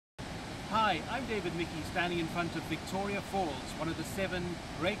Hi, I'm David Michie, standing in front of Victoria Falls, one of the 7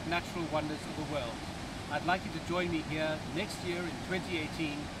 great natural wonders of the world. I'd like you to join me here next year in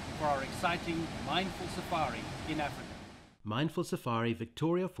 2018 for our exciting Mindful Safari in Africa. Mindful Safari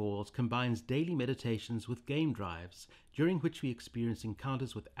Victoria Falls combines daily meditations with game drives, during which we experience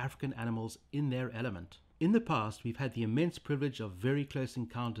encounters with African animals in their element. In the past, we've had the immense privilege of very close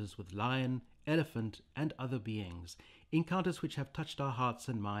encounters with lion, elephant, and other beings, encounters which have touched our hearts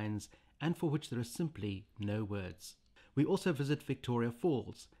and minds and for which there are simply no words. We also visit Victoria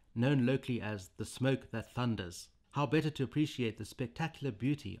Falls, known locally as the smoke that thunders. How better to appreciate the spectacular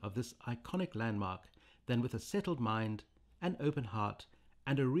beauty of this iconic landmark than with a settled mind, an open heart,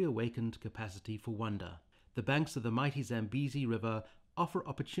 and a reawakened capacity for wonder. The banks of the mighty Zambezi River offer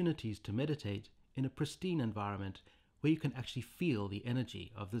opportunities to meditate in a pristine environment where you can actually feel the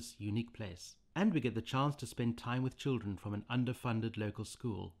energy of this unique place. And we get the chance to spend time with children from an underfunded local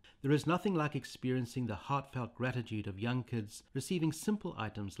school. There is nothing like experiencing the heartfelt gratitude of young kids receiving simple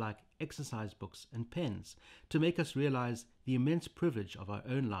items like exercise books and pens to make us realize the immense privilege of our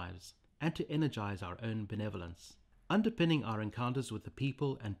own lives and to energize our own benevolence. Underpinning our encounters with the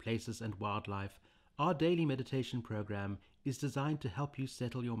people and places and wildlife, our daily meditation program is designed to help you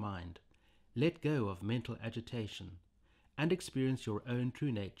settle your mind, let go of mental agitation, and experience your own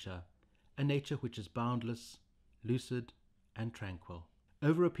true nature, a nature which is boundless, lucid, and tranquil.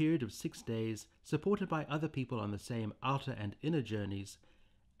 Over a period of 6 days, supported by other people on the same outer and inner journeys,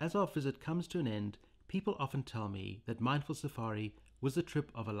 as our visit comes to an end, people often tell me that Mindful Safari was the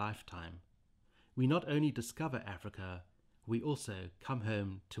trip of a lifetime. We not only discover Africa, we also come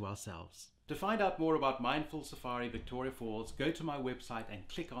home to ourselves. To find out more about Mindful Safari Victoria Falls, go to my website and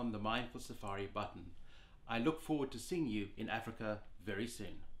click on the Mindful Safari button. I look forward to seeing you in Africa very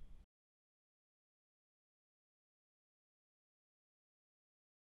soon.